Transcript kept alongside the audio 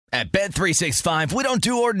At Bet365, we don't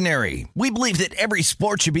do ordinary. We believe that every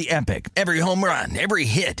sport should be epic. Every home run, every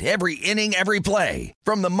hit, every inning, every play.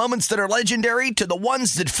 From the moments that are legendary to the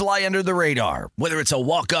ones that fly under the radar. Whether it's a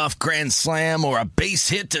walk-off grand slam or a base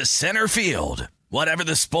hit to center field. Whatever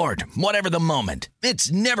the sport, whatever the moment.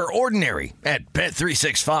 It's never ordinary at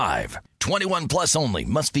Bet365. 21 plus only.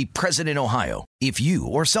 Must be present in Ohio. If you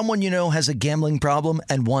or someone you know has a gambling problem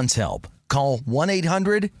and wants help, call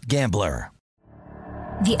 1-800-GAMBLER.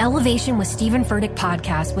 The Elevation with Stephen Furtick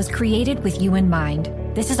podcast was created with you in mind.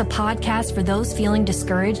 This is a podcast for those feeling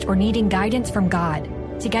discouraged or needing guidance from God.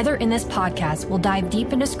 Together in this podcast, we'll dive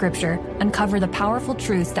deep into Scripture, uncover the powerful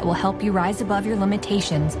truths that will help you rise above your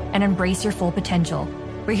limitations and embrace your full potential.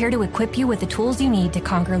 We're here to equip you with the tools you need to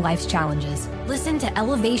conquer life's challenges. Listen to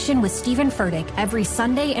Elevation with Stephen Furtick every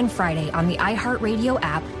Sunday and Friday on the iHeartRadio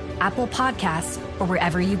app, Apple Podcasts, or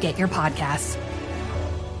wherever you get your podcasts.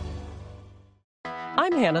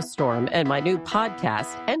 I'm Hannah Storm, and my new podcast,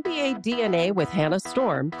 NBA DNA with Hannah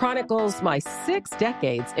Storm, chronicles my 6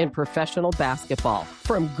 decades in professional basketball.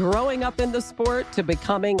 From growing up in the sport to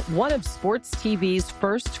becoming one of sports TV's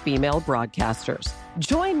first female broadcasters.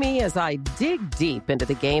 Join me as I dig deep into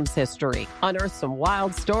the game's history, unearth some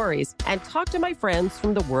wild stories, and talk to my friends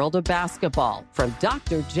from the world of basketball, from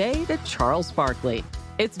Dr. J to Charles Barkley.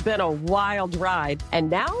 It's been a wild ride, and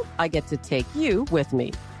now I get to take you with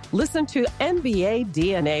me. Listen to NBA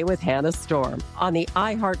DNA with Hannah Storm on the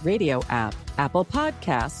iHeartRadio app, Apple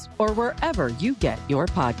Podcasts, or wherever you get your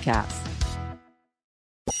podcasts.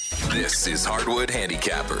 This is Hardwood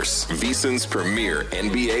Handicappers, VSiN's premier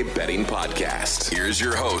NBA betting podcast. Here's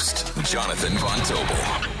your host, Jonathan Von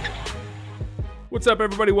Tobel. What's up,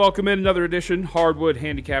 everybody? Welcome in another edition, Hardwood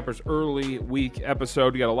Handicappers early week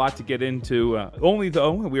episode. We got a lot to get into, only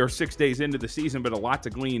though we are 6 days into the season, but a lot to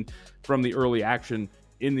glean from the early action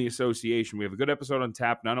in the association. We have a good episode on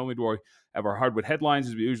tap. Not only do I have our hardwood headlines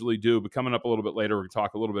as we usually do, but coming up a little bit later, we're going to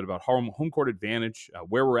talk a little bit about home court advantage,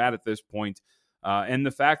 where we're at this point, and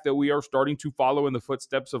the fact that we are starting to follow in the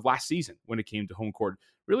footsteps of last season when it came to home court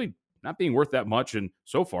really not being worth that much, and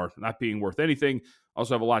so far not being worth anything.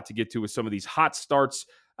 Also have a lot to get to with some of these hot starts.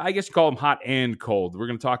 I guess you call them hot and cold. We're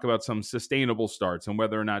going to talk about some sustainable starts and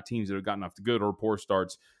whether or not teams that have gotten off to good or poor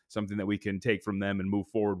starts, something that we can take from them and move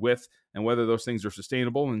forward with, and whether those things are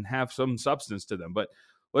sustainable and have some substance to them. But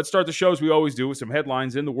let's start the show as we always do with some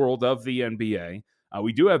headlines in the world of the NBA.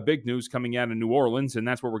 We do have big news coming out of New Orleans, and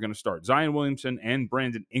that's where we're going to start. Zion Williamson and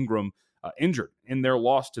Brandon Ingram injured in their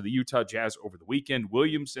loss to the Utah Jazz over the weekend.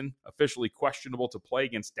 Williamson officially questionable to play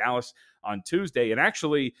against Dallas on Tuesday. And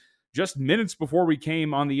actually, just minutes before we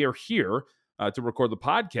came on the air here to record the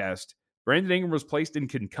podcast, Brandon Ingram was placed in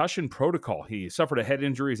concussion protocol. He suffered a head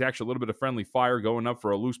injury. He's actually a little bit of friendly fire going up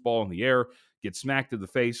for a loose ball in the air, gets smacked in the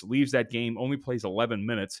face, leaves that game, only plays 11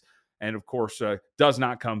 minutes, and of course does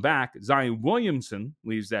not come back. Zion Williamson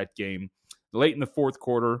leaves that game late in the fourth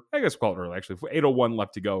quarter. I guess we'll call it early, actually. 8:01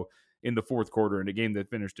 left to go in the fourth quarter in a game that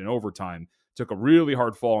finished in overtime. Took a really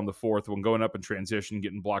hard fall in the fourth when going up in transition,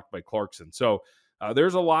 getting blocked by Clarkson. So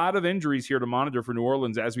there's a lot of injuries here to monitor for New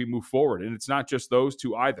Orleans as we move forward. And it's not just those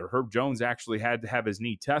two either. Herb Jones actually had to have his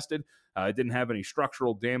knee tested. It didn't have any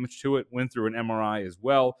structural damage to it. Went through an MRI as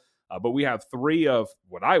well. But we have three of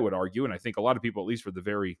what I would argue, and I think a lot of people, at least for the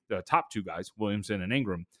very top two guys, Williamson and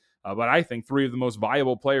Ingram, but I think three of the most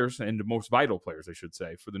viable players and the most vital players, I should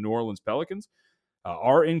say, for the New Orleans Pelicans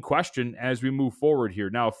are in question as we move forward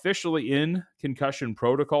here. Now, officially in concussion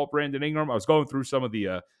protocol, Brandon Ingram, I was going through some of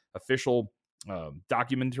the official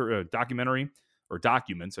documentary or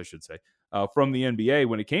documents, I should say, from the NBA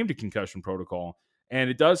when it came to concussion protocol. And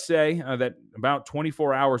it does say that about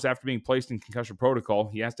 24 hours after being placed in concussion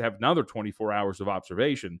protocol, he has to have another 24 hours of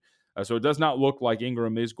observation. So it does not look like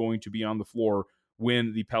Ingram is going to be on the floor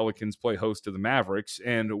when the Pelicans play host to the Mavericks.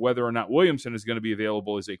 And whether or not Williamson is going to be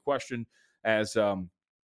available is a question, as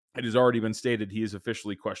it has already been stated he is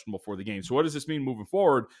officially questionable for the game. So what does this mean moving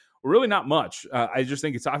forward? Well, really not much. I just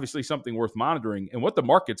think it's obviously something worth monitoring. And what the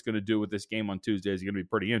market's going to do with this game on Tuesday is going to be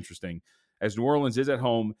pretty interesting, as New Orleans is at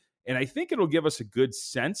home. And I think it'll give us a good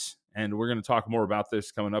sense, and we're going to talk more about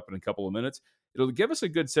this coming up in a couple of minutes. It'll give us a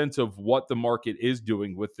good sense of what the market is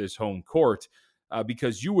doing with this home court,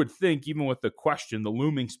 because you would think, even with the question, the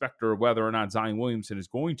looming specter of whether or not Zion Williamson is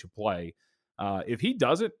going to play, if he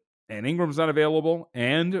doesn't, and Ingram's not available,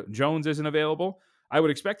 and Jones isn't available, I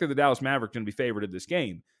would expect that the Dallas Mavericks are going to be favored in this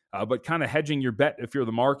game. But kind of hedging your bet if you're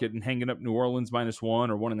the market and hanging up New Orleans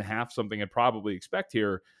 -1 or 1.5, something I'd probably expect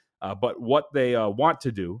here. But what they want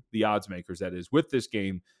to do, the odds makers, that is, with this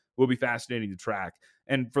game, will be fascinating to track.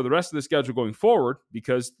 And for the rest of the schedule going forward,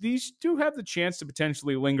 because these do have the chance to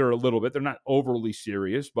potentially linger a little bit, they're not overly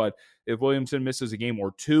serious, but if Williamson misses a game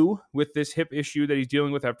or two with this hip issue that he's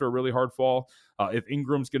dealing with after a really hard fall, if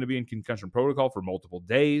Ingram's going to be in concussion protocol for multiple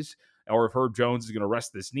days, or if Herb Jones is going to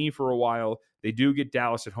rest this knee for a while, they do get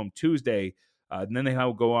Dallas at home Tuesday. And then they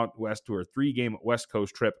will go out west to a 3-game West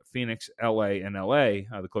Coast trip, Phoenix, LA, and LA,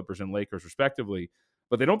 the Clippers and Lakers respectively.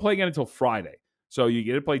 But they don't play again until Friday. So you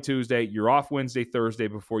get to play Tuesday. You're off Wednesday, Thursday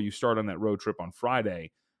before you start on that road trip on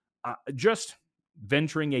Friday. Just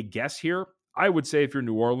venturing a guess here, I would say if you're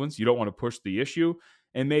New Orleans, you don't want to push the issue.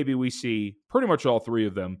 And maybe we see pretty much all three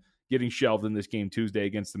of them getting shelved in this game Tuesday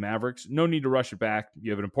against the Mavericks. No need to rush it back.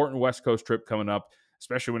 You have an important West Coast trip coming up,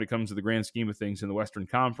 especially when it comes to the grand scheme of things in the Western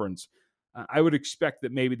Conference. I would expect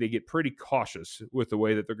that maybe they get pretty cautious with the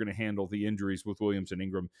way that they're going to handle the injuries with Williamson,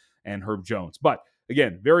 Ingram, and Herb Jones. But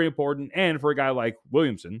again, very important. And for a guy like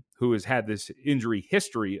Williamson, who has had this injury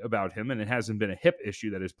history about him, and it hasn't been a hip issue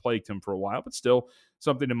that has plagued him for a while, but still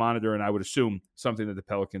something to monitor. And I would assume something that the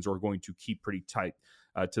Pelicans are going to keep pretty tight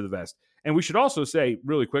to the vest. And we should also say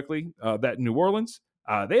really quickly that New Orleans,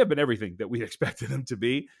 they have been everything that we expected them to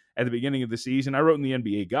be at the beginning of the season. I wrote in the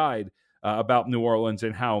NBA guide about New Orleans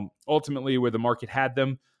and how ultimately where the market had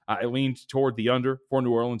them, I leaned toward the under for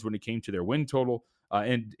New Orleans when it came to their win total.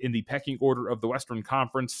 And in the pecking order of the Western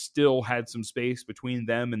Conference, still had some space between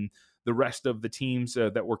them and the rest of the teams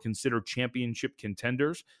that were considered championship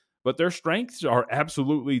contenders. But their strengths are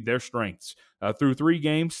absolutely their strengths. Through 3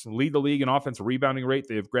 games, lead the league in offensive rebounding rate.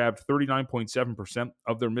 They have grabbed 39.7%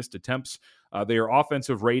 of their missed attempts. Their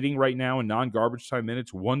offensive rating right now in non-garbage time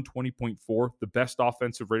minutes, 120.4, the best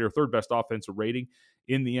offensive rating, or third best offensive rating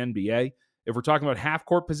in the NBA. If we're talking about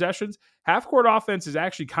half-court possessions, half-court offense has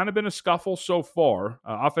actually kind of been a scuffle so far.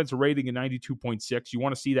 Offensive rating at 92.6. You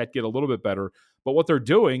want to see that get a little bit better. But what they're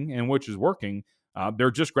doing, and which is working,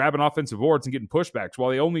 they're just grabbing offensive boards and getting pushbacks. While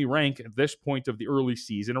they only rank at this point of the early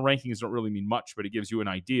season, and rankings don't really mean much, but it gives you an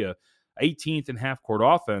idea. 18th in half-court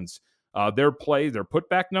offense. Their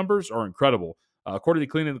putback numbers are incredible. According to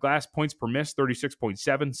Cleaning the Glass, points per miss,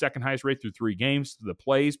 36.7, second highest rate through 3 games. The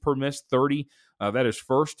plays per miss, 30. That is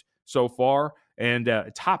first so far, and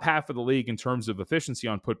top half of the league in terms of efficiency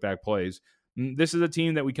on putback plays. This is a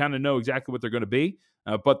team that we kind of know exactly what they're going to be,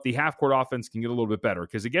 but the half-court offense can get a little bit better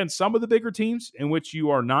because, again, some of the bigger teams in which you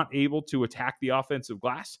are not able to attack the offensive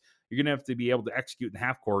glass, you're going to have to be able to execute in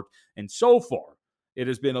half-court, and so far it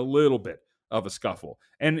has been a little bit of a scuffle.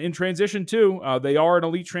 And in transition, too, they are an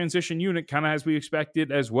elite transition unit, kind of as we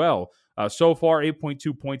expected as well. So far,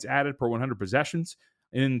 8.2 points added per 100 possessions.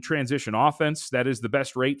 In transition offense, that is the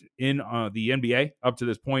best rate in the NBA up to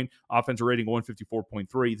this point. Offensive rating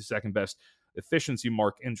 154.3, the second best efficiency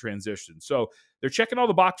mark in transition. So they're checking all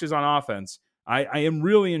the boxes on offense. I am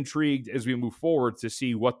really intrigued as we move forward to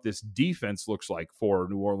see what this defense looks like for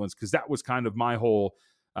New Orleans, because that was kind of my whole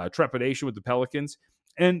trepidation with the Pelicans.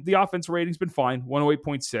 And the offense rating's been fine,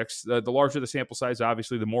 108.6. The larger the sample size,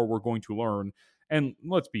 obviously, the more we're going to learn. And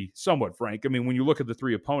let's be somewhat frank. I mean, when you look at the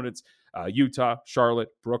 3 opponents, Utah, Charlotte,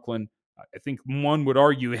 Brooklyn, I think one would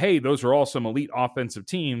argue, hey, those are all some elite offensive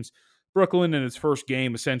teams. Brooklyn in its first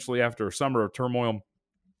game, essentially after a summer of turmoil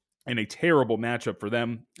and a terrible matchup for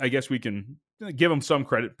them. I guess we can give them some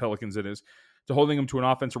credit, Pelicans it is, to holding them to an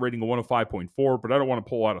offensive rating of 105.4, but I don't want to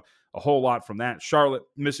pull out a whole lot from that. Charlotte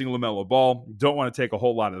missing LaMelo Ball. Don't want to take a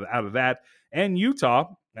whole lot out of that. And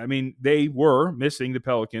Utah, I mean, they were missing the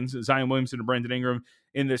Pelicans, Zion Williamson and Brandon Ingram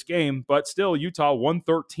in this game, but still Utah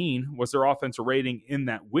 113 was their offensive rating in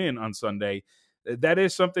that win on Sunday. That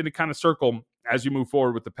is something to kind of circle as you move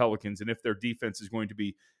forward with the Pelicans and if their defense is going to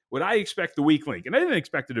be what I expect the weak link. And I didn't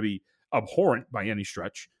expect it to be abhorrent by any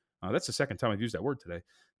stretch. That's the second time I've used that word today.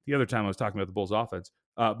 The other time I was talking about the Bulls offense.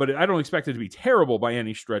 But I don't expect it to be terrible by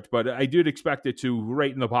any stretch, but I did expect it to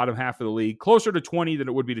rate in the bottom half of the league, closer to 20 than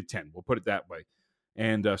it would be to 10. We'll put it that way.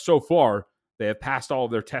 And so far, they have passed all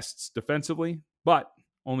of their tests defensively, but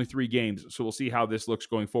only 3 games. So we'll see how this looks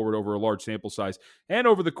going forward over a large sample size and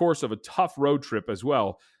over the course of a tough road trip as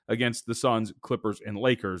well against the Suns, Clippers, and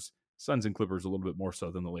Lakers. Suns and Clippers a little bit more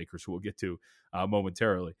so than the Lakers, who we'll get to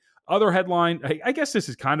momentarily. Other headline, I guess this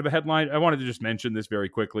is kind of a headline. I wanted to just mention this very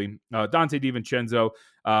quickly. Dante DiVincenzo,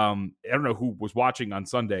 I don't know who was watching on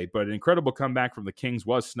Sunday, but an incredible comeback from the Kings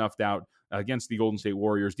was snuffed out against the Golden State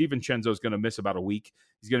Warriors. DiVincenzo is going to miss about a week.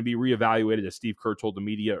 He's going to be reevaluated, as Steve Kerr told the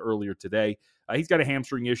media earlier today. He's got a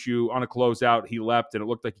hamstring issue. On a closeout, he leapt, and it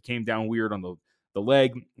looked like he came down weird on the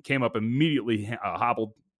leg, came up immediately,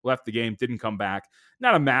 hobbled left the game, didn't come back.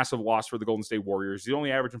 Not a massive loss for the Golden State Warriors. He's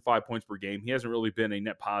only averaging 5 points per game. He hasn't really been a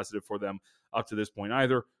net positive for them up to this point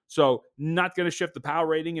either. So not going to shift the power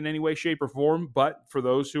rating in any way, shape, or form. But for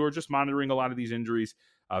those who are just monitoring a lot of these injuries,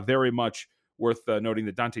 very much worth noting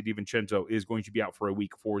that Donte DiVincenzo is going to be out for a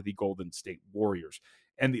week for the Golden State Warriors.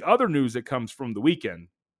 And the other news that comes from the weekend,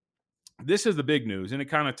 this is the big news, and it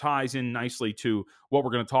kind of ties in nicely to what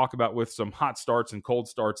we're going to talk about with some hot starts and cold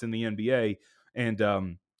starts in the NBA and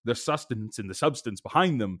the sustenance and the substance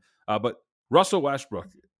behind them. But Russell Westbrook,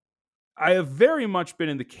 I have very much been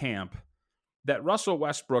in the camp that Russell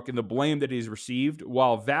Westbrook and the blame that he's received,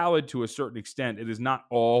 while valid to a certain extent, it is not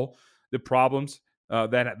all the problems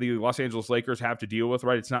that the Los Angeles Lakers have to deal with,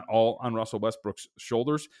 right? It's not all on Russell Westbrook's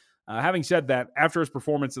shoulders. Having said that, after his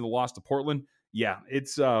performance in the loss to Portland, yeah,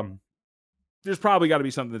 it's there's probably got to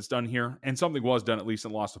be something that's done here, and something was done at least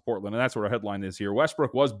in the loss to Portland, and that's what our headline is here.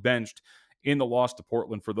 Westbrook was benched in the loss to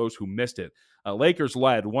Portland for those who missed it. Lakers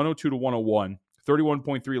led 102-101,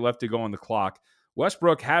 31.3 left to go on the clock.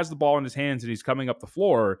 Westbrook has the ball in his hands, and he's coming up the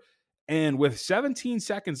floor, and with 17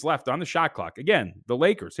 seconds left on the shot clock, again, the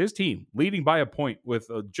Lakers, his team, leading by a point with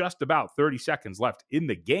just about 30 seconds left in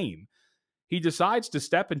the game, he decides to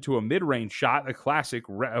step into a mid-range shot, a classic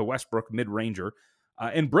Westbrook mid-ranger,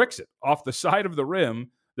 and bricks it off the side of the rim.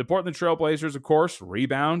 The Portland Trail Blazers, of course,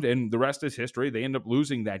 rebound, and the rest is history. They end up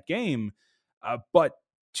losing that game. But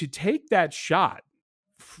to take that shot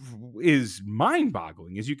is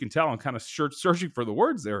mind-boggling. As you can tell, I'm kind of searching for the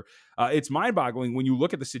words there. It's mind-boggling when you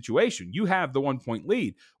look at the situation. You have the 1-point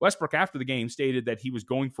lead. Westbrook, after the game, stated that he was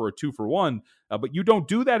going for a 2-for-1, but you don't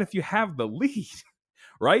do that if you have the lead.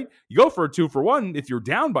 Right? You go for a 2-for-1 if you're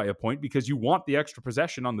down by a point because you want the extra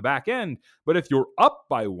possession on the back end. But if you're up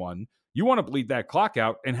by 1, you want to bleed that clock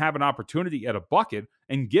out and have an opportunity at a bucket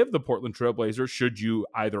and give the Portland Trail Blazers, should you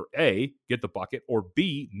either A, get the bucket, or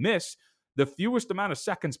B, miss, the fewest amount of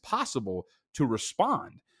seconds possible to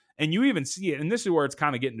respond. And you even see it, and this is where it's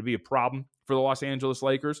kind of getting to be a problem for the Los Angeles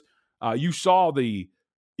Lakers. You saw the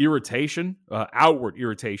irritation, outward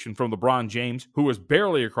irritation from LeBron James, who was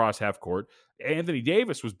barely across half court. Anthony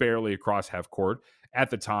Davis was barely across half court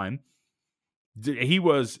at the time. He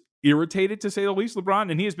was irritated, to say the least,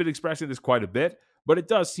 LeBron, and he has been expressing this quite a bit, but it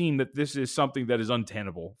does seem that this is something that is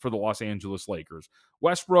untenable for the Los Angeles Lakers.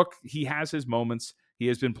 Westbrook, he has his moments. He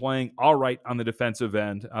has been playing all right on the defensive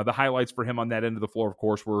end. The highlights for him on that end of the floor, of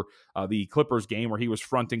course, were the Clippers game where he was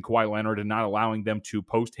fronting Kawhi Leonard and not allowing them to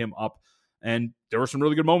post him up. And there were some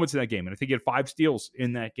really good moments in that game, and I think he had 5 steals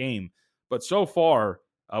in that game. But so far,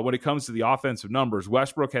 when it comes to the offensive numbers,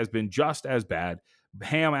 Westbrook has been just as bad.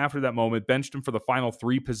 Ham, after that moment, benched him for the final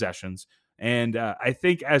 3 possessions. And I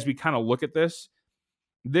think as we kind of look at this,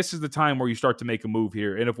 this is the time where you start to make a move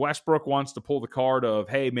here. And if Westbrook wants to pull the card of,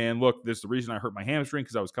 hey, man, look, this is the reason I hurt my hamstring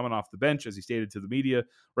because I was coming off the bench, as he stated to the media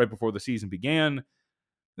right before the season began,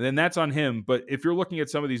 then that's on him. But if you're looking at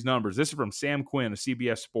some of these numbers, this is from Sam Quinn of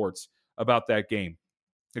CBS Sports about that game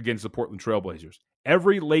against the Portland Trail Blazers.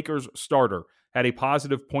 Every Lakers starter had a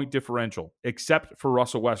positive point differential except for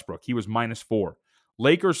Russell Westbrook. He was -4.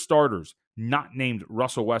 Lakers starters not named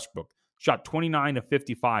Russell Westbrook shot 29 of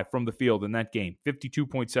 55 from the field in that game,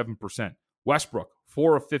 52.7%. Westbrook,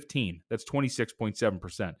 4 of 15. That's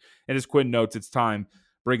 26.7%. And as Quinn notes, it's time,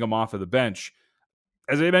 bring him off of the bench.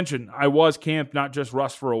 As I mentioned, I was camped, not just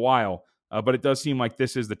Russ for a while, but it does seem like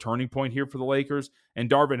this is the turning point here for the Lakers, and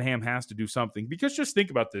Darvin Ham has to do something. Because just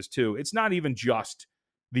think about this, too. It's not even just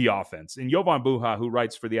the offense. And Jovan Buha, who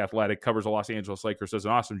writes for The Athletic, covers the Los Angeles Lakers, does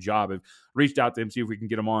an awesome job. I've reached out to him, see if we can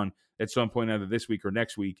get him on at some point either this week or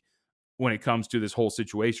next week when it comes to this whole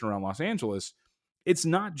situation around Los Angeles. It's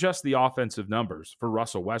not just the offensive numbers for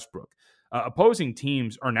Russell Westbrook. Opposing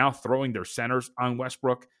teams are now throwing their centers on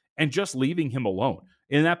Westbrook and just leaving him alone.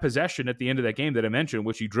 In that possession at the end of that game that I mentioned,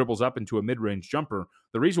 which he dribbles up into a mid-range jumper,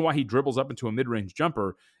 the reason why he dribbles up into a mid-range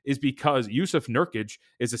jumper is because Jusuf Nurkic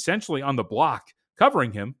is essentially on the block,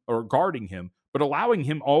 covering him or guarding him, but allowing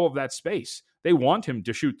him all of that space. They want him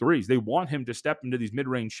to shoot threes. They want him to step into these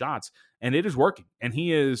mid-range shots, and it is working. And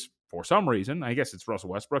he is, for some reason, I guess it's Russell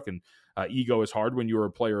Westbrook, and ego is hard when you're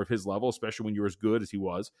a player of his level, especially when you're as good as he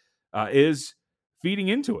was, is feeding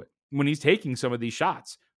into it when he's taking some of these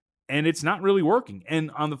shots. And it's not really working.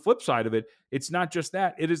 And on the flip side of it, it's not just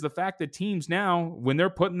that. It is the fact that teams now, when they're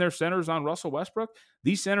putting their centers on Russell Westbrook,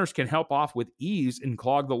 these centers can help off with ease and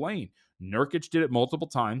clog the lane. Nurkic did it multiple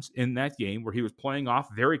times in that game where he was playing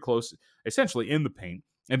off very close, essentially in the paint,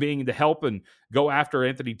 and being to help and go after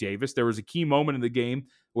Anthony Davis. There was a key moment in the game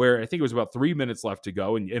where I think it was about 3 minutes left to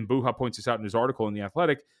go, and Buha points this out in his article in The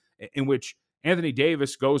Athletic, in which Anthony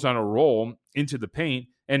Davis goes on a roll into the paint,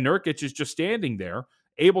 and Nurkic is just standing there,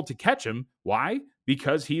 able to catch him. Why?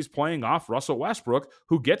 Because he's playing off Russell Westbrook,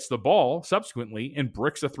 who gets the ball subsequently and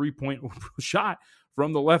bricks a three-point shot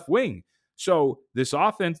from the left wing. So this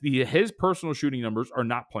offense, his personal shooting numbers are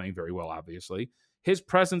not playing very well, obviously. His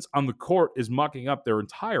presence on the court is mucking up their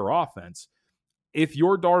entire offense. If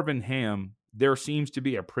you're Darvin Ham, there seems to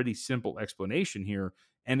be a pretty simple explanation here,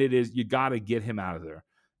 and it is you got to get him out of there.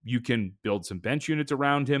 You can build some bench units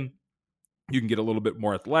around him. You can get a little bit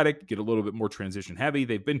more athletic, get a little bit more transition heavy.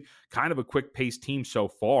 They've been kind of a quick-paced team so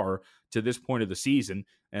far to this point of the season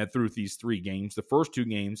through these 3 games. The first 2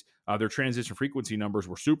 games, their transition frequency numbers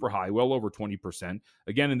were super high, well over 20%.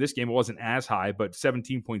 Again, in this game, it wasn't as high, but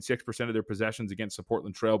 17.6% of their possessions against the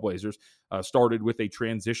Portland Trailblazers started with a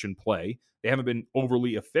transition play. They haven't been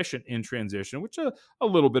overly efficient in transition, which is a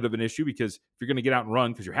little bit of an issue because if you're going to get out and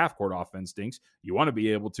run because your half-court offense stinks, you want to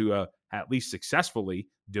be able to at least successfully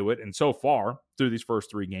do it. And so far, through these first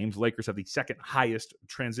 3 games, Lakers have the second highest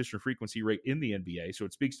transition frequency rate in the NBA, so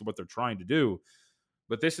it speaks to what they're trying to do.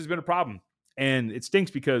 But this has been a problem, and it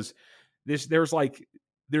stinks because there's like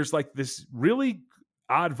this really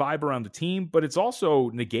odd vibe around the team, but it's also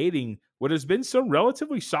negating what has been some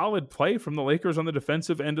relatively solid play from the Lakers on the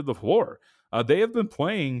defensive end of the floor. They have been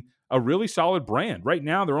playing a really solid brand. Right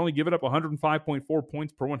now, they're only giving up 105.4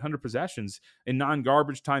 points per 100 possessions in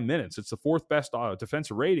non-garbage time minutes. It's the 4th best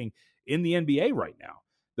defensive rating in the NBA right now.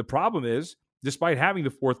 The problem is, despite having the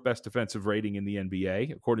 4th best defensive rating in the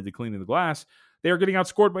NBA, according to Cleaning the Glass, they are getting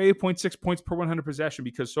outscored by 8.6 points per 100 possession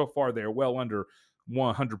because so far they are well under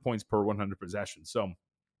 100 points per 100 possessions. So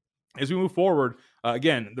as we move forward,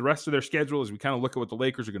 again, the rest of their schedule, as we kind of look at what the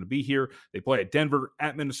Lakers are going to be here, they play at Denver,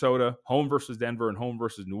 at Minnesota, home versus Denver, and home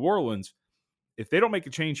versus New Orleans. If they don't make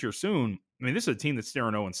a change here soon, I mean, this is a team that's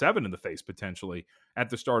staring 0-7 in the face potentially at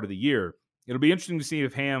the start of the year. It'll be interesting to see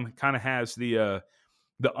if Ham kind of has the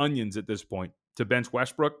onions at this point to bench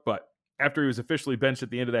Westbrook, but after he was officially benched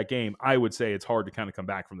at the end of that game, I would say it's hard to kind of come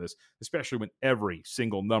back from this, especially when every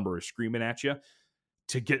single number is screaming at you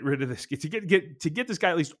to get rid of this, to get this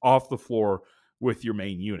guy at least off the floor with your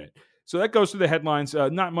main unit. So that goes through the headlines.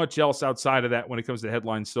 Not much else outside of that when it comes to the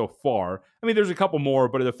headlines so far. I mean, there's a couple more,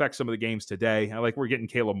 but it affects some of the games today. We're getting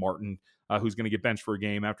Caleb Martin, who's going to get benched for a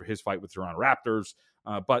game after his fight with Toronto Raptors.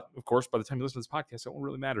 But, of course, by the time you listen to this podcast, it won't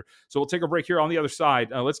really matter. So we'll take a break here. On the other side,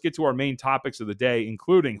 let's get to our main topics of the day,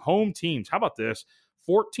 including home teams. How about this?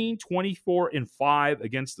 14, 24, and 5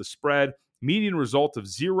 against the spread. Median result of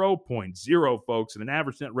 0.0, folks, and an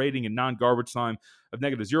average net rating in non-garbage time of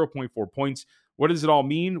negative 0.4 points. What does it all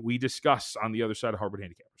mean? We discuss on the other side of Hardwood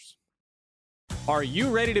Handicappers. Are you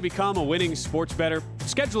ready to become a winning sports bettor?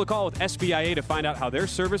 Schedule a call with SBIA to find out how their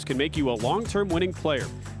service can make you a long-term winning player.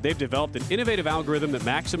 They've developed an innovative algorithm that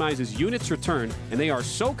maximizes units returned, and they are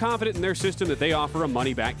so confident in their system that they offer a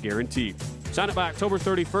money-back guarantee. Sign up by October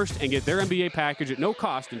 31st and get their NBA package at no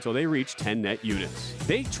cost until they reach 10 net units.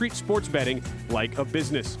 They treat sports betting like a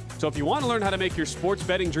business. So if you want to learn how to make your sports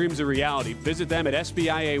betting dreams a reality, visit them at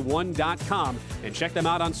SBIA1.com and check them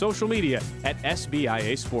out on social media at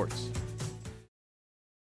SBIA Sports.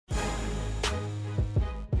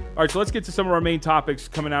 All right, so let's get to some of our main topics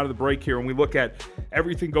coming out of the break here when we look at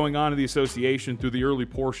everything going on in the association through the early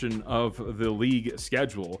portion of the league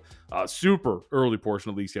schedule. Super early portion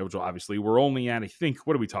of the league schedule, obviously. We're only at, I think,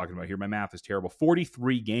 what are we talking about here? My math is terrible.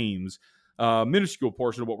 43 games, minuscule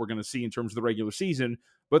portion of what we're going to see in terms of the regular season.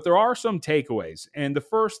 But there are some takeaways. And the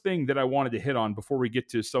first thing that I wanted to hit on before we get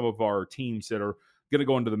to some of our teams that are going to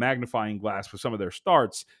go into the magnifying glass for some of their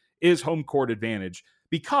starts is home court advantage.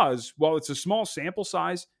 Because while it's a small sample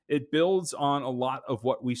size, it builds on a lot of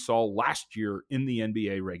what we saw last year in the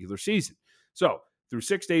NBA regular season. So through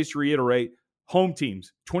 6 days, to reiterate, home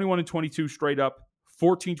teams, 21-22 straight up,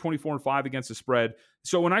 14, 24, and 5 against the spread.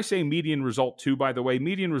 So when I say median result too, by the way,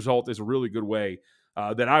 median result is a really good way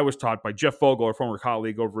that I was taught by Jeff Fogel, our former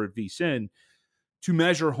colleague over at VSiN, to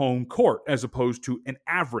measure home court as opposed to an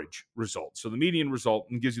average result. So the median result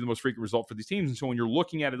gives you the most frequent result for these teams. And so when you're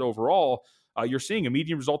looking at it overall, you're seeing a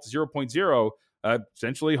median result of 0.0.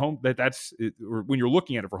 Essentially, or when you're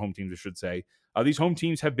looking at it for home teams, I should say, these home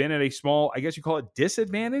teams have been at a small, I guess you call it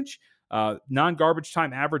disadvantage. Non-garbage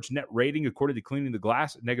time average net rating, according to Cleaning the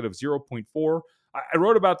Glass, negative 0.4. I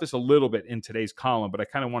wrote about this a little bit in today's column, but I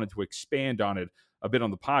kind of wanted to expand on it a bit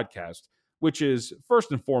on the podcast, which is,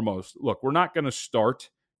 first and foremost, look, we're not going to start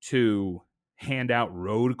to hand out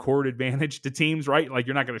road court advantage to teams, right? Like,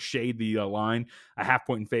 you're not going to shade the line a half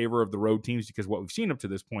point in favor of the road teams because what we've seen up to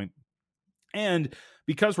this point And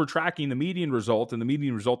because we're tracking the median result and the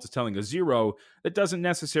median result is telling a 0, that doesn't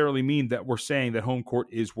necessarily mean that we're saying that home court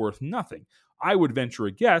is worth nothing. I would venture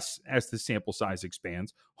a guess, as the sample size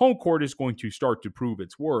expands, home court is going to start to prove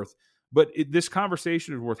its worth. But this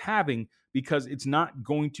conversation is worth having because it's not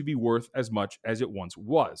going to be worth as much as it once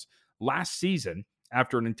was. Last season,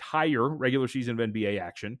 after an entire regular season of NBA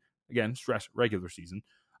action, again, stress regular season,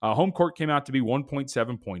 home court came out to be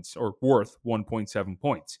 1.7 points, or worth 1.7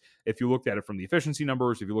 points. If you looked at it from the efficiency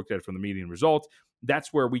numbers, if you looked at it from the median result,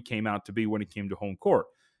 that's where we came out to be when it came to home court.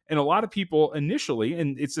 And a lot of people initially,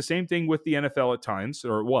 and it's the same thing with the NFL at times,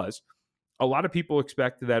 or it was, a lot of people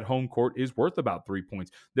expect that home court is worth about 3 points.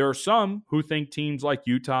 There are some who think teams like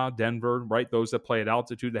Utah, Denver, right, those that play at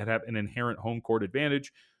altitude that have an inherent home court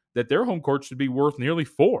advantage, that their home court should be worth nearly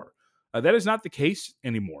 4. That is not the case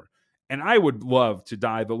anymore. And I would love to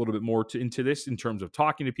dive a little bit more into this in terms of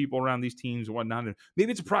talking to people around these teams and whatnot. And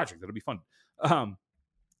maybe it's a project that'll be fun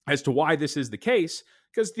as to why this is the case,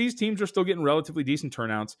 because these teams are still getting relatively decent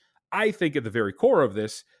turnouts. I think at the very core of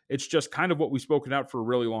this, it's just kind of what we've spoken out for a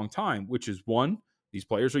really long time, which is, one, these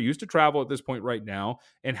players are used to travel at this point right now,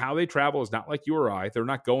 and how they travel is not like you or I. They're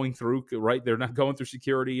not going through, right? They're not going through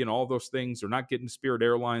security and all those things. They're not getting Spirit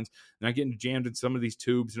Airlines. They're not getting jammed in some of these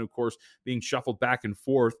tubes and, of course, being shuffled back and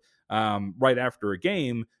forth right after a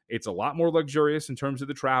game. It's a lot more luxurious in terms of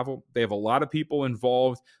the travel. They have a lot of people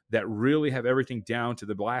involved that really have everything down to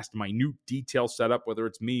the last minute detail setup, whether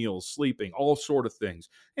it's meals, sleeping, all sort of things.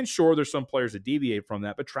 And sure, there's some players that deviate from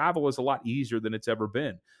that, but travel is a lot easier than it's ever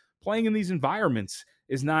been. Playing in these environments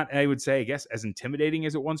is not, I would say, I guess, as intimidating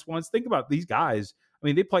as it once was. Think about these guys. I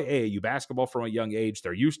mean, they play AAU basketball from a young age.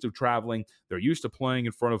 They're used to traveling. They're used to playing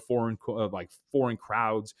in front of foreign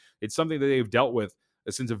crowds. It's something that they've dealt with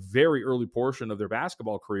since a very early portion of their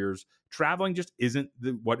basketball careers. Traveling just isn't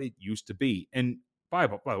what it used to be. And by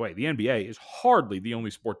the way, the NBA is hardly the only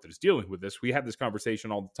sport that is dealing with this. We have this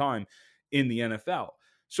conversation all the time in the NFL.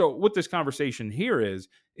 So what this conversation here is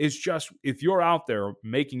just, if you're out there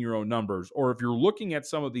making your own numbers, or if you're looking at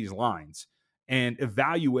some of these lines and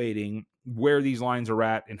evaluating where these lines are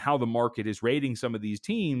at and how the market is rating some of these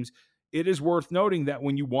teams, it is worth noting that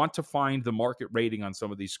when you want to find the market rating on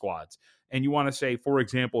some of these squads, and you want to say, for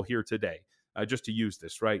example, here today, just to use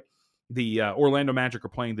this, right? The Orlando Magic are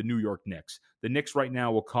playing the New York Knicks. The Knicks right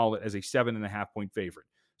now will call it as a 7.5 point favorite.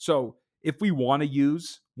 So if we want to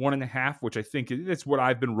use 1.5, which I think it's what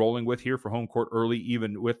I've been rolling with here for home court early,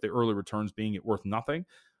 even with the early returns being it worth nothing,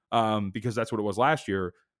 because that's what it was last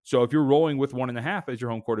year. So if you're rolling with 1.5 as your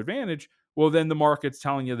home court advantage, well, then the market's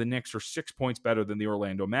telling you the Knicks are 6 points better than the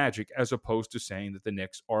Orlando Magic, as opposed to saying that the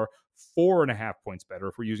Knicks are 4.5 points better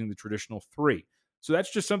if we're using the traditional 3. So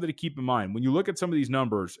that's just something to keep in mind. When you look at some of these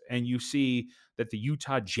numbers and you see that the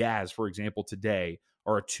Utah Jazz, for example, today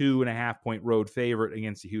are a 2.5 point road favorite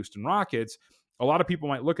against the Houston Rockets, a lot of people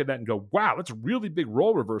might look at that and go, wow, that's a really big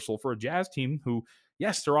role reversal for a Jazz team who,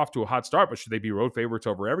 yes, they're off to a hot start, but should they be road favorites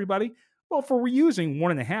over everybody? Well, if we're using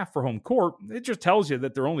 1.5 for home court, it just tells you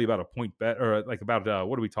that they're only about a point better, or like about,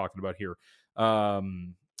 what are we talking about here?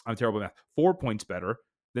 I'm terrible at math. 4 points better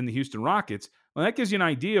than the Houston Rockets. Well, that gives you an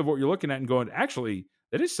idea of what you're looking at and going, actually,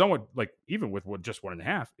 that is somewhat, like, even with just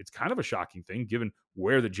 1.5, it's kind of a shocking thing given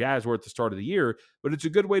where the Jazz were at the start of the year, but it's a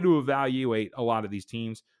good way to evaluate a lot of these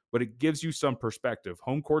teams, but it gives you some perspective.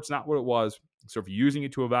 Home court's not what it was. So if you're using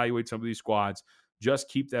it to evaluate some of these squads, just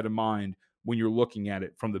keep that in mind when you're looking at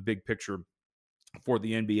it from the big picture for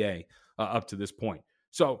the NBA up to this point.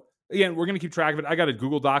 So again, we're going to keep track of it. I got a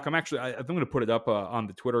Google Doc. I'm going to put it up on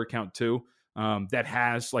the Twitter account too. That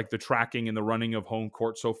has like the tracking and the running of home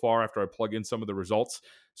court so far after I plug in some of the results.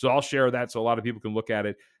 So I'll share that so a lot of people can look at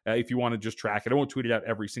it if you want to just track it. I won't tweet it out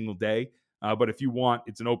every single day, but if you want,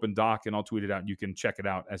 it's an open doc and I'll tweet it out and you can check it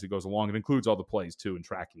out as it goes along. It includes all the plays too and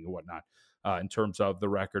tracking and whatnot in terms of the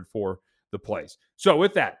record for the plays. So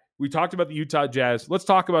with that, we talked about the Utah Jazz. Let's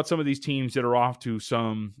talk about some of these teams that are off to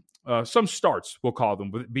some starts, we'll call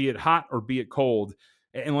them, be it hot or be it cold.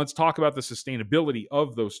 And let's talk about the sustainability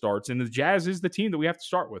of those starts. And the Jazz is the team that we have to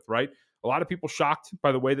start with, right? A lot of people shocked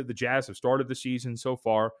by the way that the Jazz have started the season so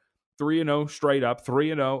far. 3-0 straight up,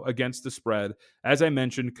 3-0 against the spread. As I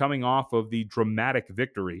mentioned, coming off of the dramatic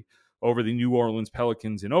victory over the New Orleans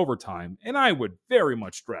Pelicans in overtime. And I would very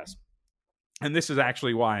much stress, and this is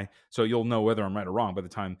actually why, so you'll know whether I'm right or wrong by the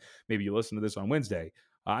time maybe you listen to this on Wednesday.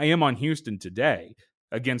 I am on Houston today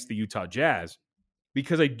against the Utah Jazz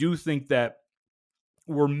because I do think that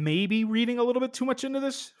we're maybe reading a little bit too much into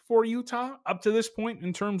this for Utah up to this point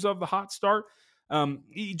in terms of the hot start.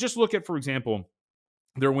 You just look at, for example,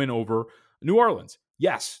 their win over New Orleans.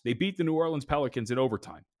 Yes, they beat the New Orleans Pelicans in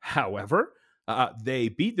overtime. However, They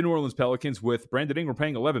beat the New Orleans Pelicans with Brandon Ingram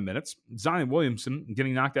playing 11 minutes, Zion Williamson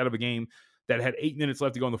getting knocked out of a game that had 8 minutes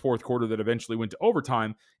left to go in the fourth quarter that eventually went to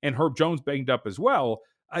overtime, and Herb Jones banged up as well.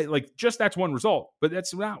 That's one result, but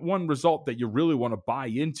that's not one result that you really want to buy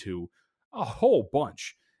into a whole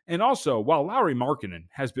bunch. And also, while Lauri Markkanen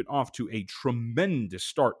has been off to a tremendous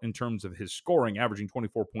start in terms of his scoring, averaging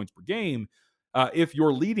 24 points per game, if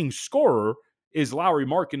your leading scorer is Lauri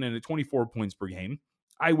Markkanen at 24 points per game,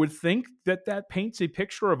 I would think that paints a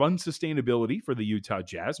picture of unsustainability for the Utah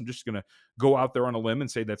Jazz. I'm just going to go out there on a limb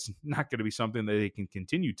and say that's not going to be something that they can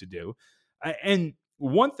continue to do. And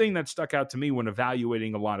one thing that stuck out to me when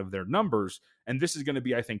evaluating a lot of their numbers, and this is going to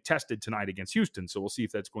be, I think, tested tonight against Houston, so we'll see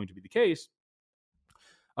if that's going to be the case.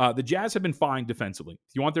 The Jazz have been fine defensively.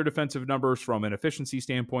 If you want their defensive numbers from an efficiency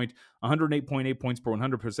standpoint, 108.8 points per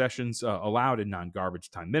 100 possessions allowed in non-garbage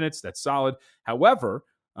time minutes. That's solid. However,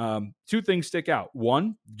 two things stick out.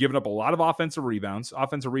 One, giving up a lot of offensive rebounds.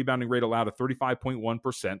 Offensive rebounding rate allowed at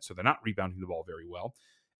 35.1%, so they're not rebounding the ball very well.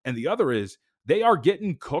 And the other is they are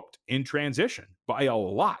getting cooked in transition by a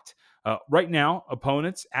lot. Right now,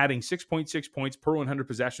 opponents adding 6.6 points per 100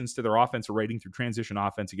 possessions to their offensive rating through transition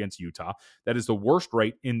offense against Utah. That is the worst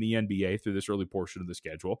rate in the NBA through this early portion of the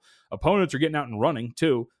schedule. Opponents are getting out and running,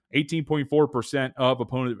 too. 18.4% of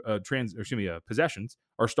opponent possessions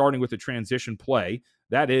are starting with a transition play.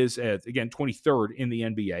 That is, again, 23rd in the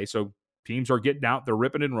NBA. So teams are getting out, they're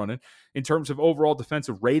ripping and running. In terms of overall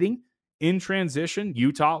defensive rating, in transition,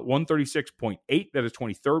 Utah, 136.8. That is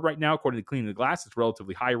 23rd right now, according to Cleaning the Glass. It's a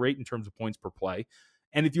relatively high rate in terms of points per play.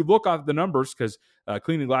 And if you look at the numbers, because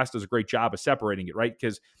Cleaning the Glass does a great job of separating it, right?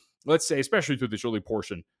 Because let's say, especially through this early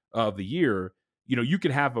portion of the year, you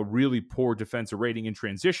can have a really poor defensive rating in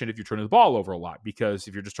transition if you're turning the ball over a lot. Because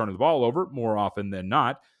if you're just turning the ball over more often than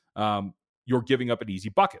not, you're giving up an easy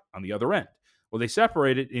bucket on the other end. Well, they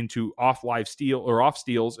separate it into off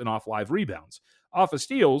steals and off live rebounds. Off of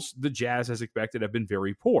steals, the Jazz, as expected, have been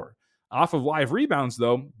very poor. Off of live rebounds,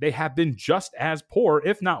 though, they have been just as poor,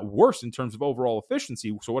 if not worse, in terms of overall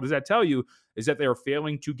efficiency. So what does that tell you? Is that they are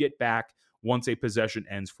failing to get back once a possession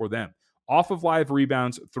ends for them. Off of live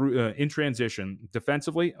rebounds through in transition,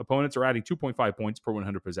 defensively, opponents are adding 2.5 points per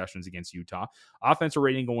 100 possessions against Utah. Offensive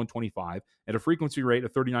rating of 125 at a frequency rate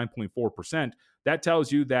of 39.4%. That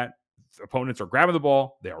tells you that opponents are grabbing the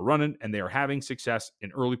ball, they are running, and they are having success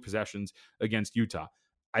in early possessions against Utah.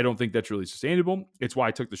 I don't think that's really sustainable. It's why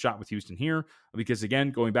I took the shot with Houston here, because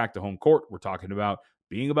again, going back to home court, we're talking about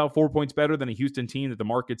being about 4 points better than a Houston team that the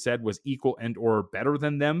market said was equal and or better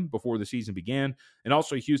than them before the season began, and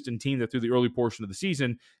also a Houston team that through the early portion of the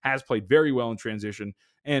season has played very well in transition,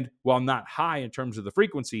 and while not high in terms of the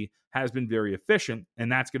frequency, has been very efficient,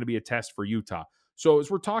 and that's going to be a test for Utah. So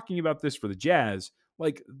as we're talking about this for the Jazz,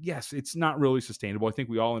 yes, it's not really sustainable. I think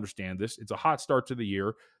we all understand this. It's a hot start to the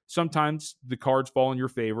year. Sometimes the cards fall in your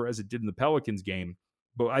favor, as it did in the Pelicans game.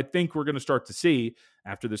 But I think we're going to start to see,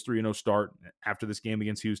 after this 3-0 start, after this game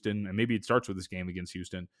against Houston, and maybe it starts with this game against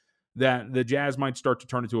Houston, that the Jazz might start to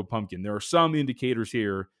turn into a pumpkin. There are some indicators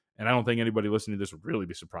here, and I don't think anybody listening to this would really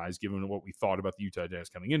be surprised, given what we thought about the Utah Jazz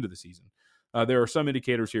coming into the season. There are some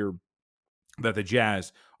indicators here that the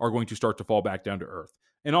Jazz are going to start to fall back down to earth.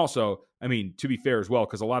 And also, I mean, to be fair as well,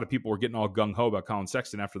 because a lot of people were getting all gung-ho about Colin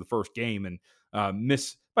Sexton after the first game. And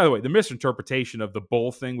by the way, the misinterpretation of the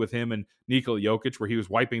bull thing with him and Nikola Jokic, where he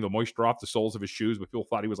was wiping the moisture off the soles of his shoes, but people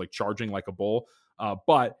thought he was charging like a bull.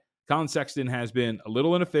 But Colin Sexton has been a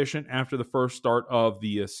little inefficient after the first start of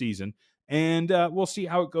the season. And we'll see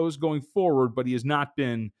how it goes going forward. But he has not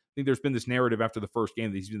been, I think there's been this narrative after the first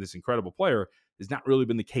game that he's been this incredible player. Has not really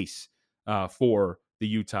been the case for the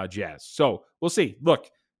Utah Jazz. So we'll see. Look,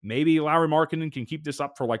 maybe Lauri Markkanen can keep this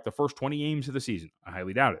up for the first 20 games of the season. I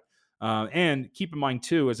highly doubt it. And keep in mind,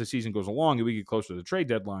 too, as the season goes along and we get closer to the trade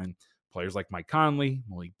deadline, players like Mike Conley,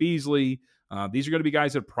 Malik Beasley, these are going to be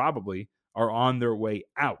guys that probably are on their way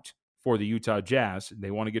out for the Utah Jazz. They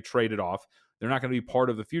want to get traded off. They're not going to be part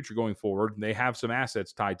of the future going forward. They have some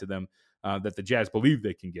assets tied to them that the Jazz believe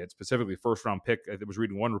they can get, specifically first-round pick. I was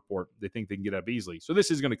reading one report. They think they can get out Beasley. So this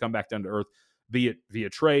is going to come back down to earth, be it via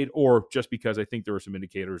trade or just because I think there are some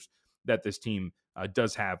indicators that this team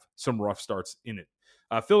does have some rough starts in it.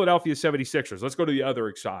 Philadelphia 76ers. Let's go to the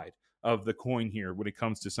other side of the coin here when it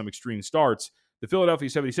comes to some extreme starts. The Philadelphia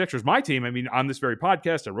 76ers, my team, I mean, on this very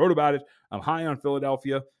podcast, I wrote about it. I'm high on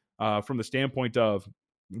Philadelphia from the standpoint of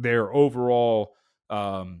their overall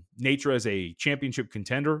nature as a championship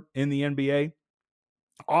contender in the NBA.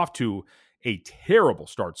 Off to a terrible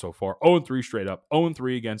start so far. 0-3 straight up,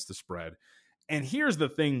 0-3 against the spread. And here's the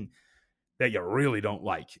thing that you really don't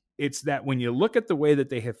like. It's that when you look at the way that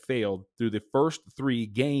they have failed through the first 3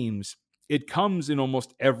 games, it comes in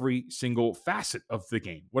almost every single facet of the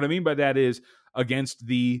game. What I mean by that is against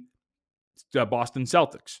the Boston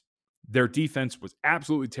Celtics, their defense was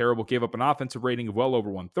absolutely terrible, gave up an offensive rating of well over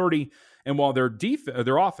 130. And while their defense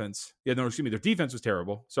was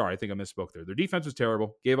terrible. Sorry, I think I misspoke there. Their defense was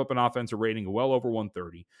terrible, gave up an offensive rating of well over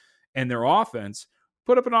 130. And their offense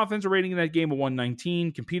put up an offensive rating in that game of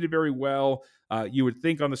 119, competed very well. You would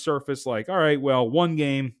think on the surface, like, all right, well, one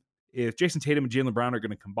game, if Jason Tatum and Jaylen Brown are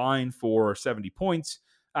going to combine for 70 points,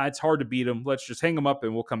 it's hard to beat them. Let's just hang them up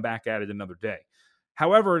and we'll come back at it another day.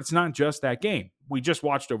 However, it's not just that game. We just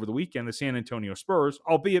watched over the weekend the San Antonio Spurs,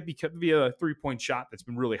 albeit via a three-point shot that's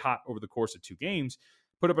been really hot over the course of 2 games,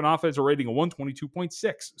 put up an offensive rating of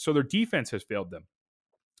 122.6. So their defense has failed them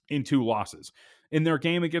in 2 losses. In their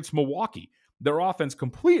game against Milwaukee, their offense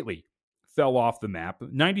completely fell off the map.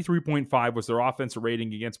 93.5 was their offensive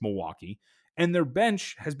rating against Milwaukee. And their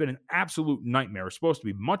bench has been an absolute nightmare. It's supposed to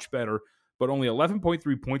be much better, but only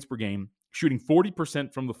 11.3 points per game, shooting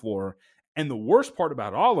 40% from the floor. And the worst part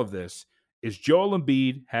about all of this is Joel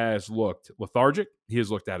Embiid has looked lethargic. He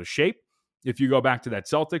has looked out of shape. If you go back to that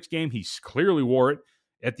Celtics game, he clearly wore it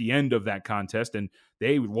at the end of that contest, and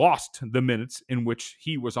they lost the minutes in which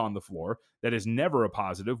he was on the floor. That is never a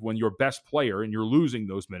positive when you're best player and you're losing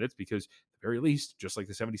those minutes, because at the very least, just like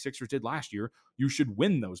the 76ers did last year, you should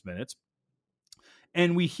win those minutes.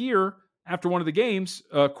 And we hear after one of the games,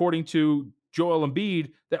 according to Joel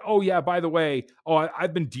Embiid, that, oh yeah, by the way, I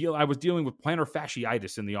was dealing with plantar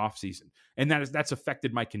fasciitis in the offseason, and that's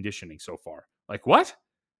affected my conditioning so far. Like, what?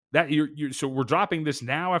 So we're dropping this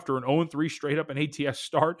now after an 0-3 straight up an ATS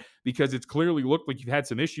start because it's clearly looked like you've had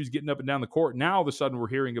some issues getting up and down the court. Now all of a sudden we're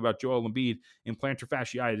hearing about Joel Embiid and plantar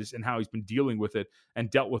fasciitis and how he's been dealing with it and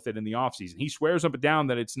dealt with it in the offseason. He swears up and down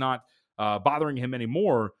that it's not bothering him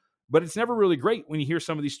anymore, but it's never really great when you hear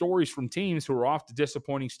some of these stories from teams who are off to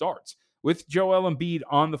disappointing starts. With Joel Embiid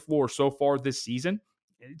on the floor so far this season,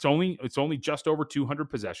 it's only just over 200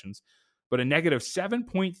 possessions, but a negative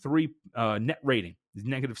 7.3 net rating.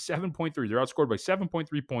 Negative 7.3. They're outscored by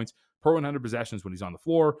 7.3 points per 100 possessions when he's on the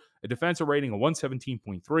floor. A defensive rating of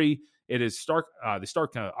 117.3. It is the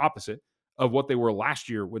stark opposite of what they were last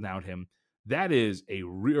year without him. That is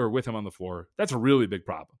with him on the floor. That's a really big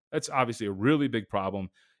problem. That's obviously a really big problem.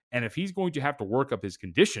 And if he's going to have to work up his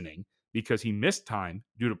conditioning because he missed time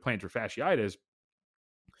due to plantar fasciitis,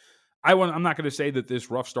 I'm not going to say that this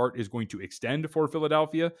rough start is going to extend for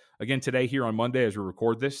Philadelphia. Again, today here on Monday, as we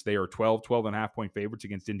record this, they are 12.5 point favorites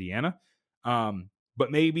against Indiana. But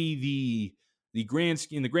maybe in the grand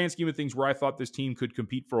scheme of things, where I thought this team could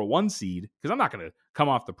compete for a 1 seed, because I'm not going to come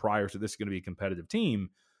off the prior, so this is going to be a competitive team.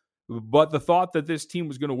 But the thought that this team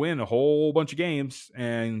was going to win a whole bunch of games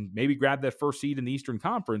and maybe grab that 1st seed in the Eastern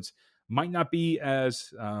Conference might not be a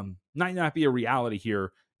reality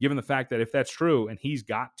here, given the fact that if that's true and he's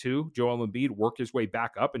got to, Joel Embiid, work his way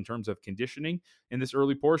back up in terms of conditioning in this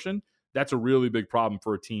early portion, that's a really big problem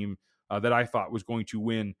for a team that I thought was going to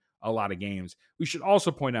win a lot of games. We should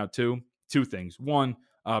also point out, two things. One,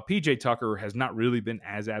 PJ Tucker has not really been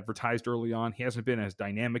as advertised early on. He hasn't been as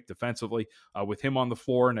dynamic defensively with him on the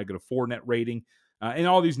floor, negative 4 net rating. And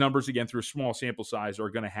all these numbers, again, through a small sample size, are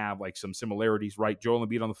going to have like some similarities, right? Joel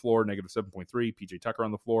Embiid on the floor, negative 7.3. PJ Tucker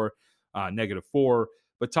on the floor, negative 4.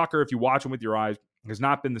 But Tucker, if you watch him with your eyes, has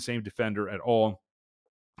not been the same defender at all.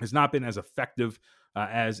 Has not been as effective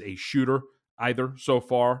as a shooter either so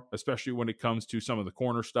far, especially when it comes to some of the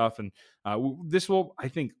corner stuff. And this will, I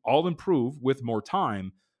think, all improve with more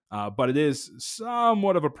time, but it is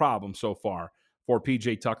somewhat of a problem so far for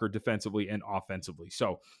PJ Tucker defensively and offensively.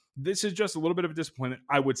 So this is just a little bit of a disappointment.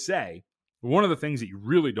 I would say one of the things that you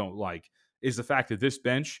really don't like is the fact that this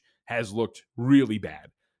bench has looked really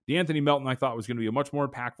bad. DeAnthony Melton, I thought, was going to be a much more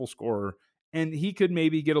impactful scorer, and he could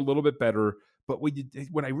maybe get a little bit better. But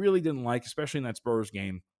what I really didn't like, especially in that Spurs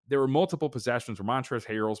game, there were multiple possessions where Montrezl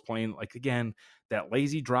Harrell's playing, like, again, that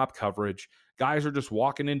lazy drop coverage. Guys are just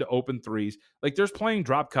walking into open threes. Like, there's playing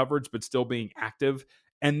drop coverage but still being active.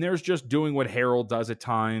 And there's just doing what Harrell does at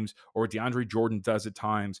times, or DeAndre Jordan does at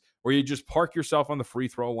times, where you just park yourself on the free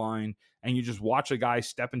throw line and you just watch a guy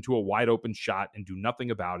step into a wide open shot and do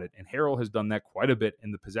nothing about it. And Harrell has done that quite a bit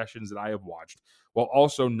in the possessions that I have watched, while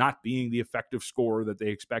also not being the effective scorer that they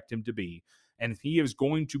expect him to be. And if he is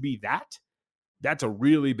going to be that, that's a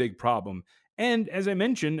really big problem. And as I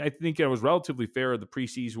mentioned, I think it was relatively fair the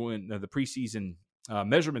preseason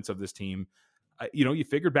measurements of this team. You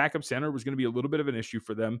figured backup center was going to be a little bit of an issue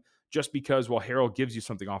for them, just because while Harrell gives you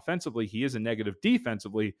something offensively, he is a negative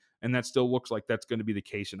defensively, and that still looks like that's going to be the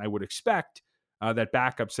case. And I would expect that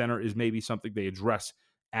backup center is maybe something they address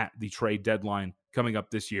at the trade deadline coming up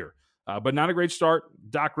this year. But not a great start.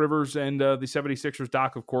 Doc Rivers and the 76ers,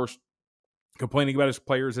 Doc, of course, complaining about his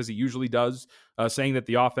players as he usually does, saying that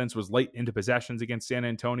the offense was late into possessions against San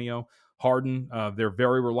Antonio. Harden, they're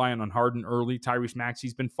very reliant on Harden early. Tyrese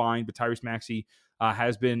Maxey's been fine, but Tyrese Maxey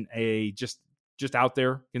has been just out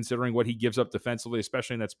there considering what he gives up defensively,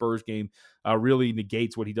 especially in that Spurs game, really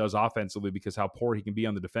negates what he does offensively because how poor he can be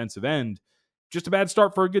on the defensive end. Just a bad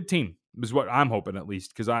start for a good team is what I'm hoping, at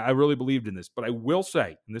least, because I really believed in this. But I will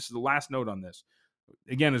say, and this is the last note on this,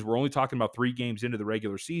 again, as we're only talking about 3 games into the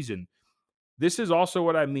regular season, this is also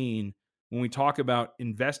what I mean when we talk about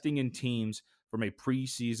investing in teams from a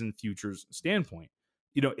preseason futures standpoint.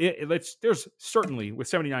 You know, there's certainly, with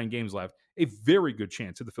 79 games left, a very good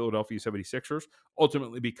chance that the Philadelphia 76ers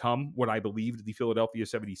ultimately become what I believed the Philadelphia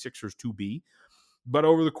 76ers to be. But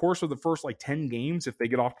over the course of the first 10 games, if they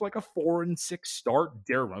get off to a 4-6 start,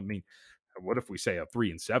 what if we say a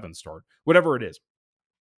 3-7 start? Whatever it is.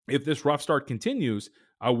 If this rough start continues,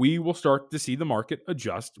 we will start to see the market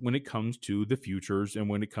adjust when it comes to the futures and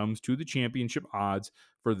when it comes to the championship odds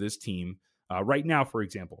for this team. Right now, for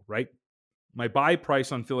example, right? My buy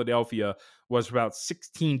price on Philadelphia was about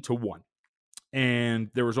 16-1. And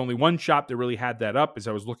there was only one shop that really had that up as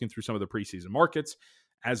I was looking through some of the preseason markets.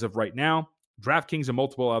 As of right now, DraftKings and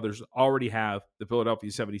multiple others already have the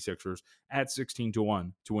Philadelphia 76ers at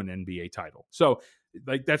 16-1 to win an NBA title. So,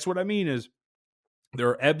 that's what I mean is there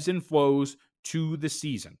are ebbs and flows to the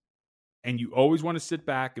season. And you always want to sit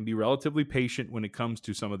back and be relatively patient when it comes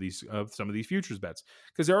to some of these futures bets.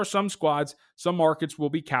 Because there are some squads, some markets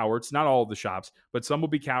will be cowards, not all of the shops, but some will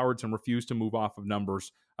be cowards and refuse to move off of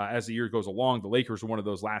numbers as the year goes along. The Lakers were one of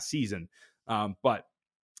those last season. But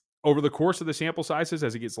over the course of the sample sizes,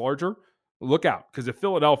 as it gets larger, look out. Because if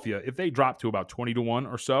Philadelphia, if they drop to about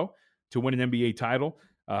 20-1 or so to win an NBA title,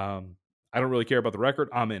 I don't really care about the record.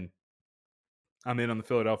 I'm in on the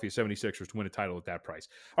Philadelphia 76ers to win a title at that price.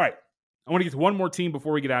 All right. I want to get to one more team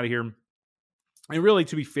before we get out of here. And really,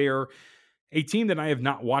 to be fair, a team that I have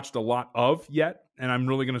not watched a lot of yet, and I'm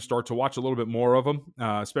really going to start to watch a little bit more of them,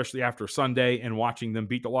 especially after Sunday and watching them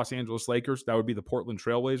beat the Los Angeles Lakers. That would be the Portland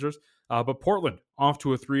Trailblazers. But Portland off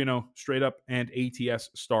to a 3-0 straight up and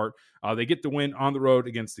ATS start. They get the win on the road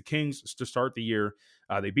against the Kings to start the year.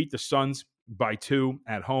 They beat the Suns by 2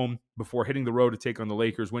 at home before hitting the road to take on the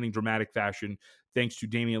Lakers, winning dramatic fashion thanks to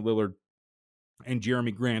Damian Lillard and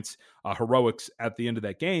Jeremy Grant's heroics at the end of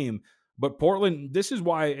that game. But Portland, this is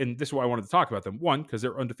why I wanted to talk about them. One, because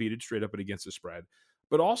they're undefeated straight up and against the spread.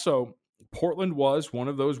 But also, Portland was one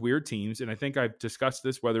of those weird teams, and I think I've discussed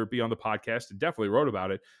this, whether it be on the podcast, and definitely wrote about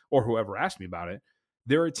it, or whoever asked me about it.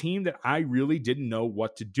 They're a team that I really didn't know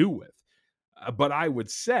what to do with. But I would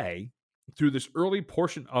say, through this early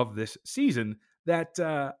portion of this season, that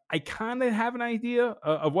I kind of have an idea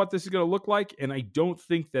of what this is going to look like, and I don't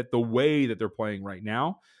think that the way that they're playing right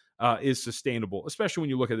now is sustainable, especially when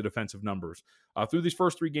you look at the defensive numbers. Through these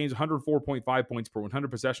first 3 games, 104.5 points per 100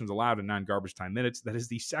 possessions allowed in non-garbage time minutes. That is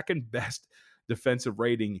the second best defensive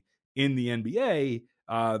rating in the NBA.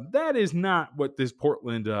 That is not what this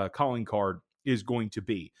Portland calling card is going to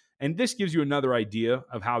be. And this gives you another idea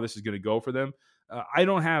of how this is going to go for them.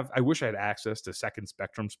 I wish I had access to Second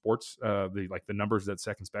Spectrum Sports, the numbers that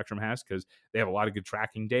Second Spectrum has, because they have a lot of good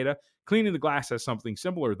tracking data. Cleaning the Glass has something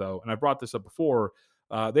similar, though, and I brought this up before.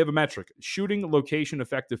 They have a metric, shooting location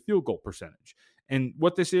effective field goal percentage. And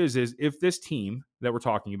what this is if this team that we're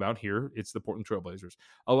talking about here, it's the Portland Trailblazers,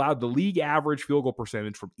 allowed the league average field goal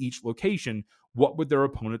percentage from each location, what would their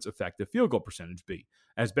opponent's effective field goal percentage be?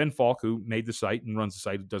 As Ben Falk, who made the site and runs the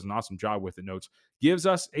site, does an awesome job with it, notes, gives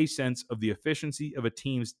us a sense of the efficiency of a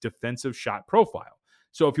team's defensive shot profile.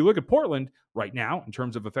 So if you look at Portland right now, in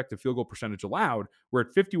terms of effective field goal percentage allowed, we're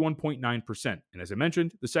at 51.9%. And as I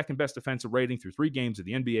mentioned, the second best defensive rating through 3 games of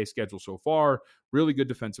the NBA schedule so far. Really good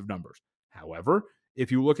defensive numbers. However,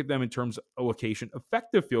 if you look at them in terms of location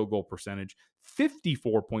effective field goal percentage,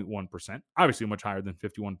 54.1%, obviously much higher than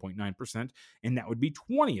 51.9%, and that would be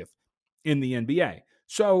 20th in the NBA.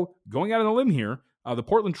 So going out on a limb here, the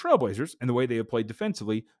Portland Trailblazers and the way they have played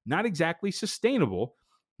defensively, not exactly sustainable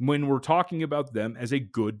when we're talking about them as a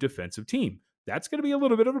good defensive team. That's going to be a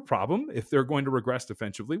little bit of a problem if they're going to regress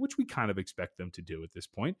defensively, which we kind of expect them to do at this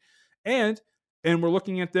point. And we're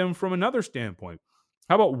looking at them from another standpoint.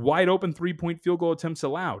 How about wide open 3-point field goal attempts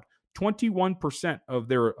allowed? 21% of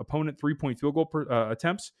their opponent 3-point field goal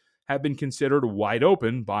attempts have been considered wide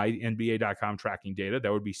open by NBA.com tracking data.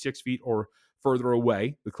 That would be 6 feet or further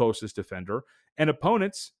away, the closest defender. And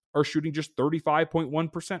opponents are shooting just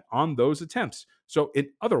 35.1% on those attempts. So in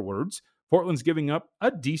other words, Portland's giving up a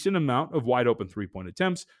decent amount of wide open three-point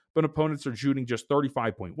attempts, but opponents are shooting just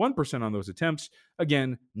 35.1% on those attempts.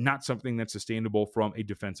 Again, not something that's sustainable from a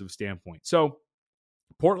defensive standpoint. So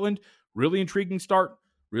Portland, really intriguing start,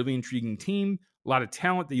 really intriguing team, a lot of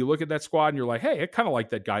talent that you look at that squad and you're like, hey, I kind of like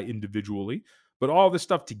that guy individually, but all this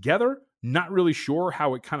stuff together, not really sure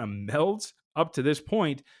how it kind of melds up to this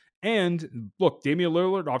point. And look, Damian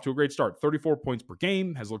Lillard off to a great start. 34 points per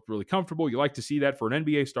game, has looked really comfortable. You like to see that for an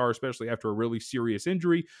NBA star, especially after a really serious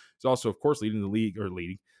injury. He's also, of course, leading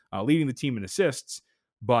the team in assists.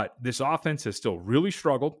 But this offense has still really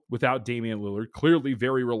struggled without Damian Lillard, clearly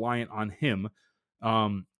very reliant on him.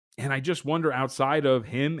 And I just wonder, outside of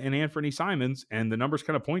him and Anthony Simons, and the numbers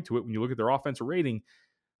kind of point to it when you look at their offensive rating,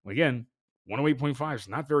 again, 108.5 is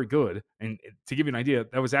not very good. And to give you an idea,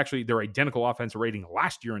 that was actually their identical offensive rating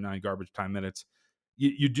last year in 9 garbage time minutes.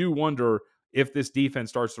 You do wonder if this defense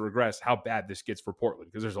starts to regress, how bad this gets for Portland,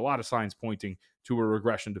 because there's a lot of signs pointing to a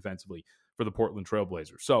regression defensively for the Portland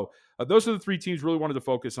Trailblazers. So those are the 3 teams really wanted to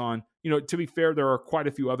focus on. To be fair, there are quite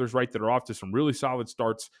a few others, right, that are off to some really solid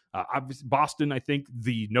starts. Boston, I think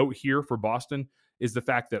the note here for Boston is the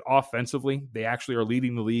fact that offensively, they actually are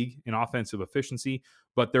leading the league in offensive efficiency,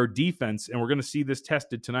 but their defense, and we're going to see this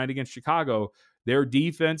tested tonight against Chicago, their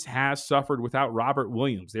defense has suffered without Robert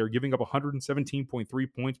Williams. They are giving up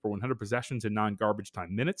 117.3 points per 100 possessions in non-garbage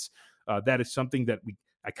time minutes. That is something that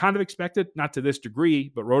I kind of expected, not to this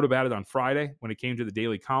degree, but wrote about it on Friday when it came to the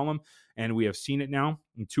daily column, and we have seen it now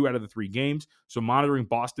in 2 out of the 3 games. So monitoring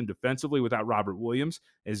Boston defensively without Robert Williams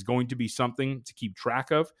is going to be something to keep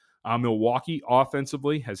track of. Milwaukee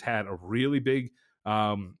offensively has had a really big,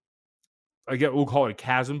 we'll call it a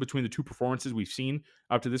chasm between the 2 performances we've seen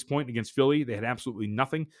up to this point. Against Philly, they had absolutely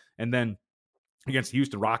nothing. And then against the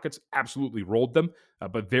Houston Rockets, absolutely rolled them,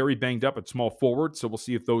 but very banged up at small forward. So we'll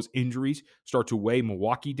see if those injuries start to weigh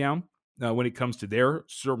Milwaukee down when it comes to their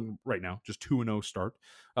right now, just 2-0 start.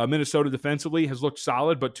 Minnesota defensively has looked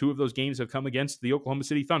solid, but 2 of those games have come against the Oklahoma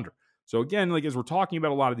City Thunder. So again, as we're talking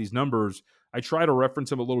about a lot of these numbers, I try to reference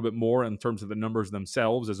them a little bit more in terms of the numbers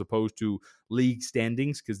themselves as opposed to league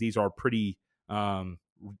standings, because these are pretty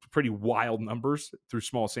wild numbers through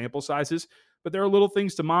small sample sizes. But there are little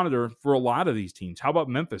things to monitor for a lot of these teams. How about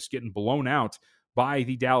Memphis getting blown out by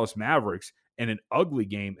the Dallas Mavericks in an ugly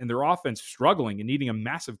game, and their offense struggling and needing a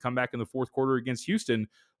massive comeback in the fourth quarter against Houston?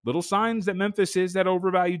 Little signs that Memphis is that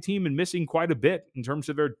overvalued team and missing quite a bit in terms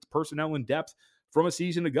of their personnel and depth from a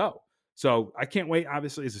season ago. So I can't wait.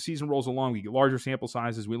 Obviously, as the season rolls along, we get larger sample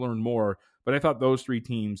sizes, we learn more. But I thought those 3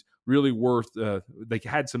 teams really they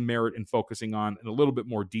had some merit in focusing on in a little bit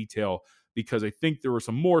more detail, because I think there were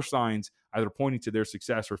some more signs either pointing to their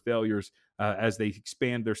success or failures as they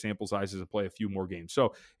expand their sample sizes and play a few more games.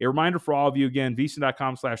 So a reminder for all of you, again,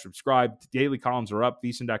 VSiN.com/subscribe. Daily columns are up.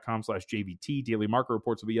 VSiN.com/JVT. Daily market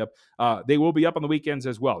reports will be up. They will be up on the weekends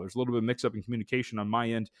as well. There's a little bit of mix-up in communication on my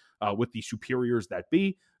end with the superiors that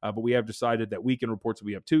be, but we have decided that weekend reports will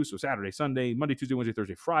be up too. So Saturday, Sunday, Monday, Tuesday, Wednesday,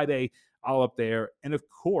 Thursday, Friday, all up there. And of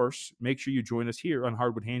course, make sure you join us here on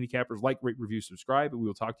Hardwood Handicappers. Like, rate, review, subscribe, and we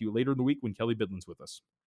will talk to you later in the week when Kelly Bidlin's with us.